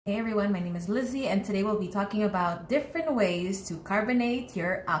Hey everyone, my name is Lizzie and today we'll be talking about different ways to carbonate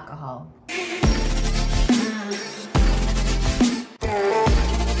your alcohol.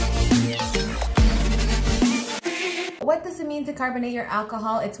 What does it mean to carbonate your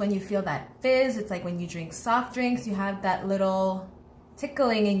alcohol? It's when you feel that fizz. It's like when you drink soft drinks, you have that little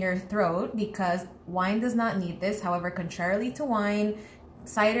tickling in your throat because wine does not need this. However, contrarily to wine,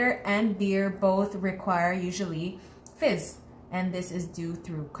 cider and beer both require usually fizz. And this is due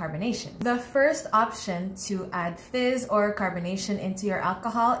through carbonation. The first option to add fizz or carbonation into your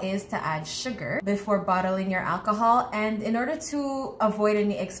alcohol is to add sugar before bottling your alcohol. And in order to avoid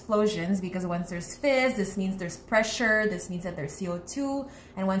any explosions, because once there's fizz, this means there's pressure, this means that there's CO2,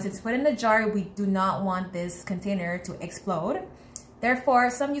 and once it's put in the jar, we do not want this container to explode. Therefore,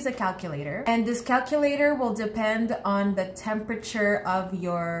 some use a calculator, and this calculator will depend on the temperature of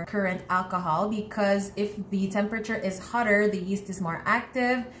your current alcohol, because if the temperature is hotter, the yeast is more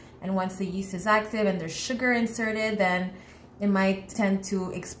active, and once the yeast is active and there's sugar inserted, then it might tend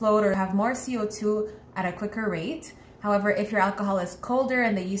to explode or have more CO2 at a quicker rate. However, if your alcohol is colder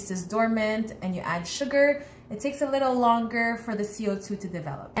and the yeast is dormant and you add sugar, it takes a little longer for the CO2 to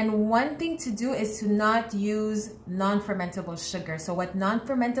develop. And one thing to do is to not use non-fermentable sugar. So what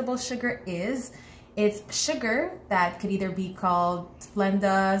non-fermentable sugar is, it's sugar that could either be called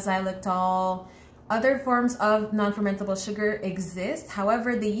Splenda, xylitol. Other forms of non-fermentable sugar exist.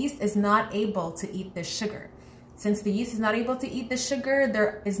 However, the yeast is not able to eat this sugar. Since the yeast is not able to eat the sugar,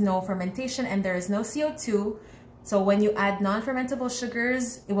 there is no fermentation and there is no CO2. So when you add non-fermentable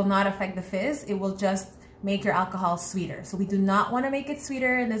sugars, it will not affect the fizz. It will just make your alcohol sweeter. So we do not want to make it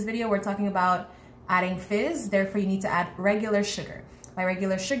sweeter. In this video, we're talking about adding fizz. Therefore, you need to add regular sugar. By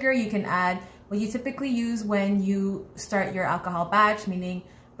regular sugar, you can add what you typically use when you start your alcohol batch, meaning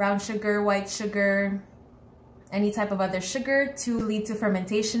brown sugar, white sugar, any type of other sugar to lead to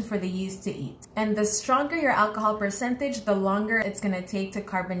fermentation for the yeast to eat. And the stronger your alcohol percentage, the longer it's going to take to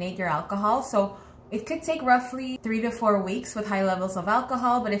carbonate your alcohol. So it could take roughly 3 to 4 weeks with high levels of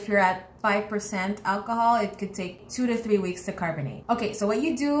alcohol, but if you're at 5% alcohol, it could take 2 to 3 weeks to carbonate. Okay, so what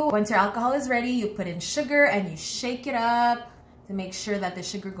you do once your alcohol is ready, you put in sugar and you shake it up to make sure that the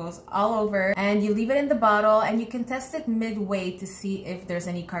sugar goes all over, and you leave it in the bottle, and you can test it midway to see if there's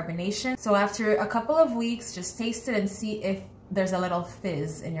any carbonation. So after a couple of weeks, just taste it and see if there's a little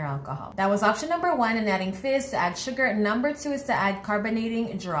fizz in your alcohol. That was option number 1 in adding fizz, to add sugar. Number 2 is to add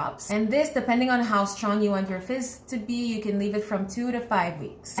carbonating drops. And this, depending on how strong you want your fizz to be, you can leave it from 2 to 5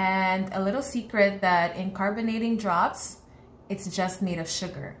 weeks. And a little secret that in carbonating drops, it's just made of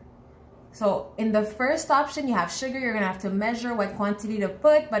sugar. So in the first option, you have sugar. You're gonna have to measure what quantity to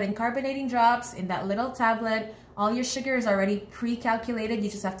put, but in carbonating drops, in that little tablet, all your sugar is already pre-calculated. You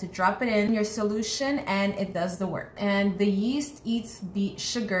just have to drop it in your solution and it does the work. And the yeast eats the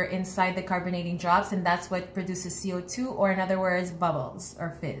sugar inside the carbonating drops, and that's what produces CO2, or in other words, bubbles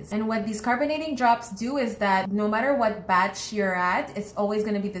or fizz. And what these carbonating drops do is that no matter what batch you're at, it's always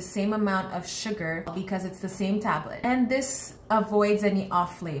going to be the same amount of sugar because it's the same tablet. And this avoids any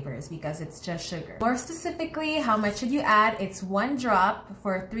off flavors because it's just sugar. More specifically, how much should you add? It's 1 drop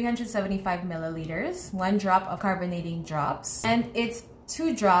for 375 milliliters, 1 drop of carbonating drops, and it's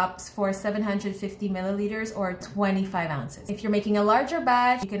 2 drops for 750 milliliters or 25 ounces. If you're making a larger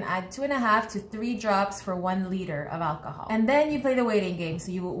batch, you can add 2.5 to 3 drops for 1 liter of alcohol. And then you play the waiting game.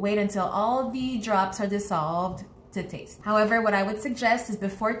 So you wait until all the drops are dissolved to taste. However, what I would suggest is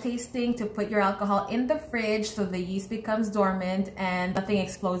before tasting to put your alcohol in the fridge so the yeast becomes dormant and nothing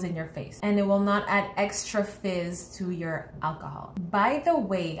explodes in your face. And it will not add extra fizz to your alcohol. By the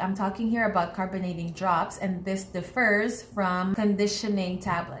way, I'm talking here about carbonating drops, and this differs from conditioning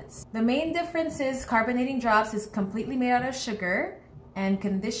tablets. The main difference is carbonating drops is completely made out of sugar, and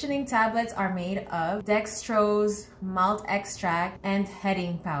conditioning tablets are made of dextrose, malt extract, and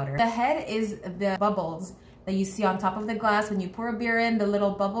heading powder. The head is the bubbles that you see on top of the glass when you pour a beer in, the little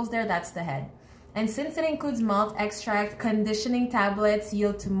bubbles there, that's the head. And since it includes malt extract, conditioning tablets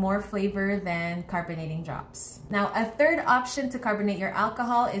yield to more flavor than carbonating drops. Now, a third option to carbonate your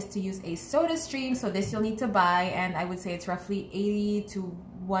alcohol is to use a soda stream. So this you'll need to buy, and I would say it's roughly $80 to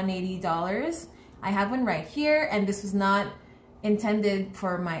 $180. I have one right here, and this was not intended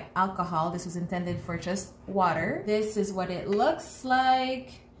for my alcohol. This was intended for just water. This is what it looks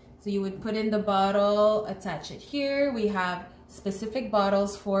like. So you would put in the bottle, attach it here. We have specific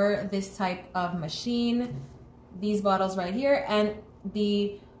bottles for this type of machine. These bottles right here, and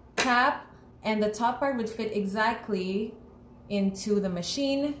the cap and the top part would fit exactly into the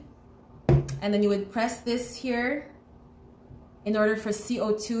machine. And then you would press this here in order for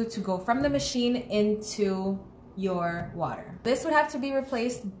CO2 to go from the machine into your water. This would have to be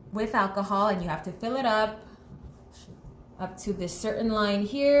replaced with alcohol, and you have to fill it up to this certain line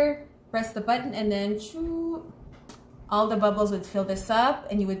here. Press the button, and then shoo, all the bubbles would fill this up,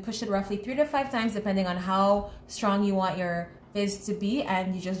 and you would push it roughly 3 to 5 times depending on how strong you want your fizz to be,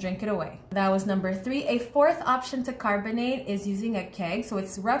 and you just drink it away. That was number 3. A fourth option to carbonate is using a keg. So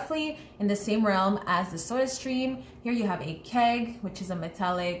it's roughly in the same realm as the soda stream. Here you have a keg, which is a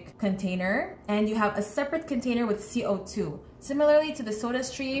metallic container, and you have a separate container with CO2. Similarly to the soda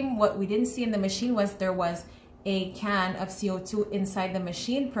stream, what we didn't see in the machine was there was a can of CO2 inside the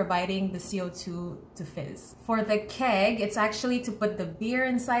machine, providing the CO2 to fizz. For the keg, it's actually to put the beer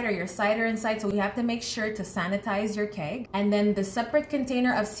inside or your cider inside, so you have to make sure to sanitize your keg. And then the separate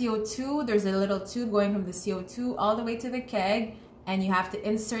container of CO2, there's a little tube going from the CO2 all the way to the keg, and you have to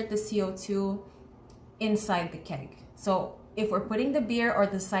insert the CO2 inside the keg. So if we're putting the beer or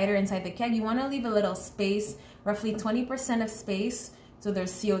the cider inside the keg, you want to leave a little space, roughly 20% of space, so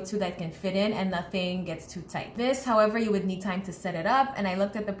there's CO2 that can fit in and nothing gets too tight. This, however, you would need time to set it up, and I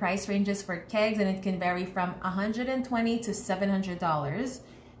looked at the price ranges for kegs, and it can vary from $120 to $700.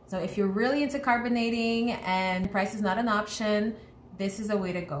 So if you're really into carbonating and price is not an option, this is a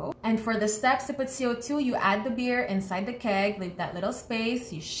way to go. And for the steps to put CO2, you add the beer inside the keg, leave that little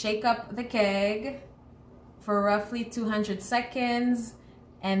space, you shake up the keg for roughly 200 seconds,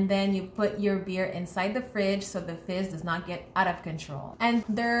 and then you put your beer inside the fridge so the fizz does not get out of control. And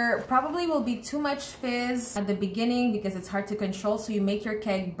there probably will be too much fizz at the beginning because it's hard to control, so you make your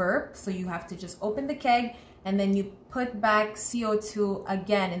keg burp. So you have to just open the keg and then you put back CO2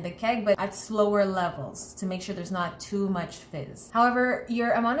 again in the keg, but at slower levels to make sure there's not too much fizz. However,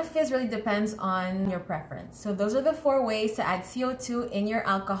 your amount of fizz really depends on your preference. So those are the 4 ways to add CO2 in your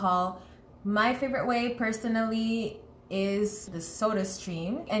alcohol. My favorite way personally is the soda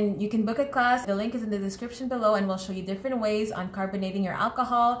stream, and you can book a class. The link is in the description below, and we'll show you different ways on carbonating your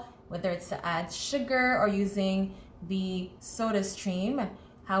alcohol, whether it's to add sugar or using the soda stream.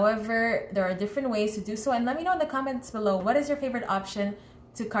 However, there are different ways to do so, and let me know in the comments below what is your favorite option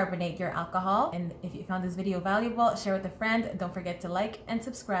to carbonate your alcohol. And if you found this video valuable, share with a friend. Don't forget to like and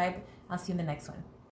subscribe. I'll see you in the next one.